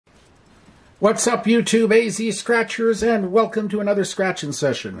What's up, YouTube AZ Scratchers, and welcome to another scratching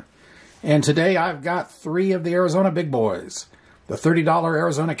session. And today I've got 3 of the Arizona Big Boys. The $30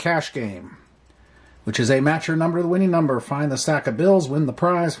 Arizona Cash Game, which is a match your number to the winning number. Find the stack of bills, win the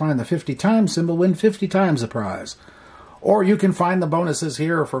prize. Find the 50 times symbol, win 50 times the prize. Or you can find the bonuses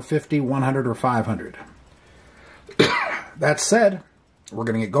here for 50, 100, or 500. That said, we're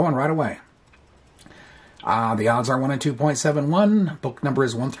going to get going right away. The odds are 1 and 2.71. Book number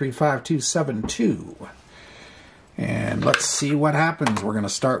is 135272. And let's see what happens. We're going to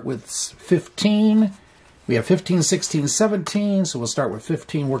start with 15. We have 15, 16, 17. So we'll start with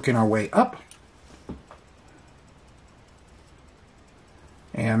 15, working our way up.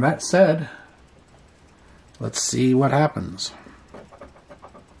 And that said, let's see what happens.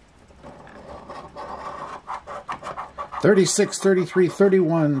 36, 33,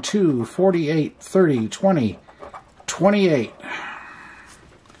 31, 2, 48, 30, 20, 28.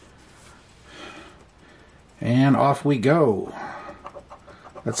 And off we go.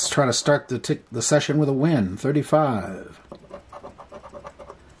 Let's try to start the session with a win. 35,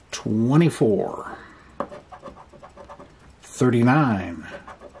 24, 39,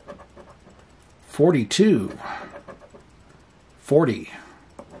 42, 40,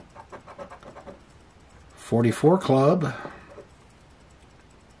 44 club,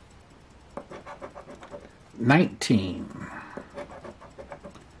 19,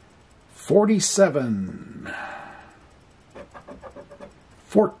 47,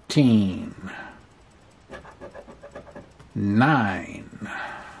 14, 9,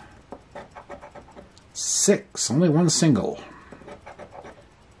 6, only one single,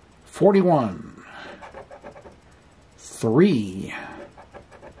 41, 3,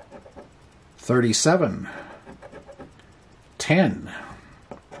 37, 10,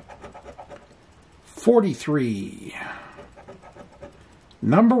 43,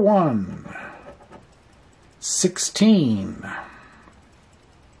 number 1, 16,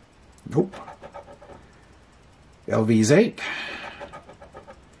 nope, LV's 8,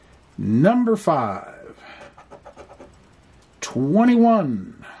 number 5,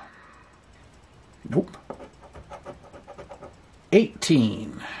 21, nope,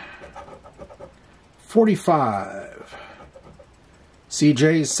 18, 45,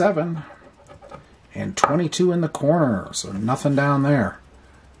 CJ's 7, and 22 in the corner, so nothing down there.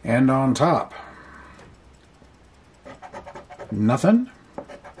 And on top, nothing,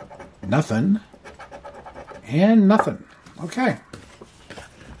 nothing, and nothing. Okay.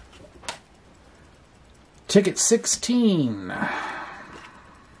 Ticket 16.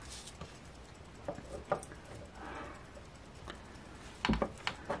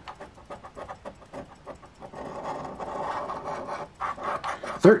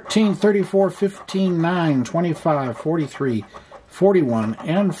 $13, $34, $15, $9, $25, $43, $41,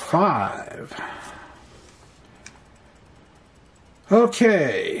 and $5.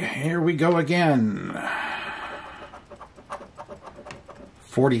 Okay, here we go again.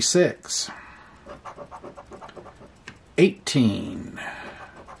 46, 18,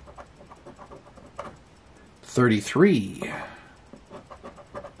 33,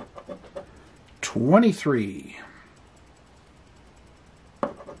 23,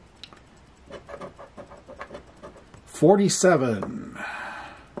 47,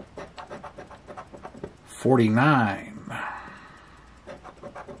 49,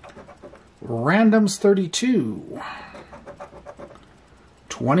 randoms 32,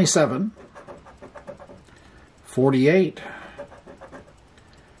 27, 48,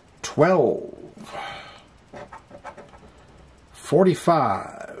 12,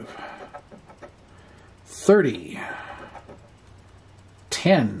 45, 30,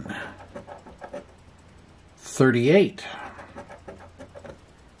 10, 38,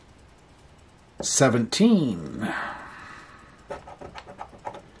 17,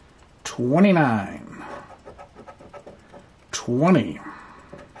 29, 20,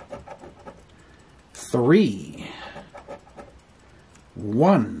 3,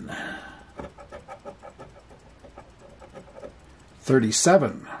 1,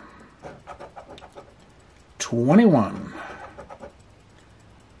 37, 21,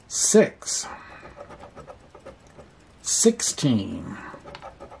 6, 16,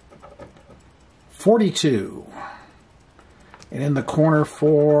 42, and in the corner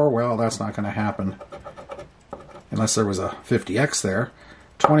 4, well, that's not going to happen unless there was a 50X there,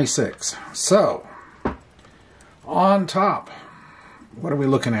 26. So, on top, what are we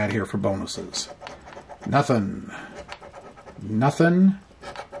looking at here for bonuses? Nothing, nothing,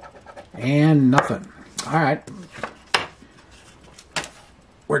 and nothing. All right.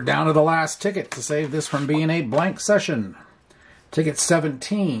 We're down to the last ticket to save this from being a blank session. Ticket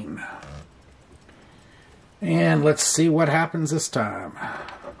 17. And let's see what happens this time.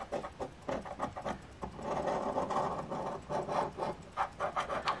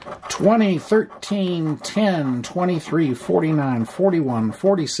 $20, $13, $10, $23, $49, $41,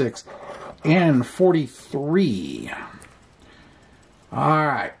 $46, and $43. All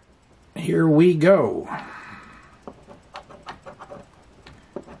right, here we go.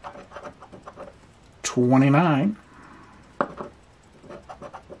 $29,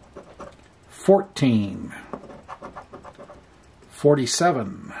 $14,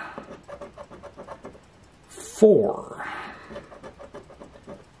 $47, $4,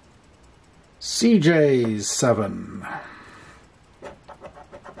 CJ's 7,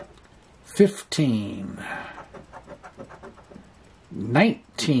 15,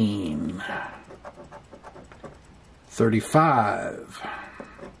 19, 35,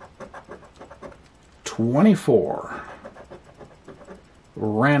 24,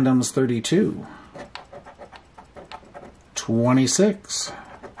 randoms 32, 26,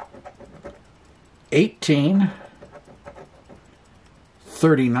 18,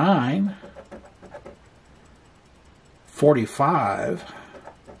 39, 45,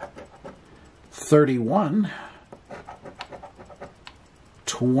 31,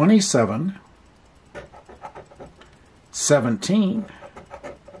 27, 17,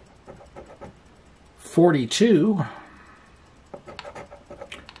 42,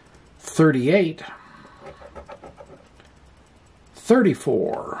 38,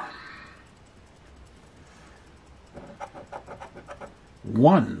 34,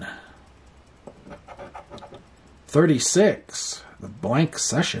 1, 36, the blank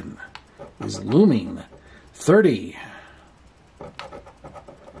session is looming. 30,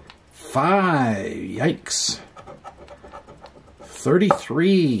 5, yikes.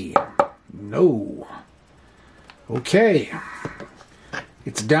 33, no. Okay,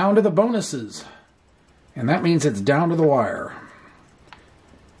 it's down to the bonuses, and that means it's down to the wire.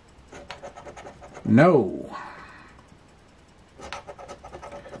 No.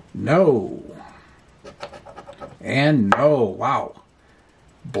 No. And no. Wow.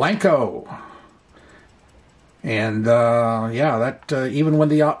 Blanco. And yeah, that even when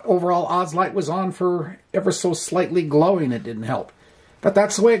the overall odds light was on for ever so slightly glowing, it didn't help. But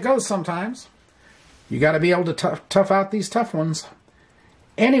that's the way it goes sometimes. You got to be able to tough out these tough ones.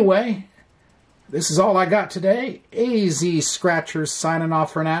 Anyway, this is all I got today. AZ Scratchers signing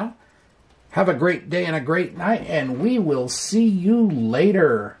off for now. Have a great day and a great night, and we will see you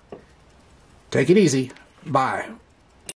later. Take it easy. Bye.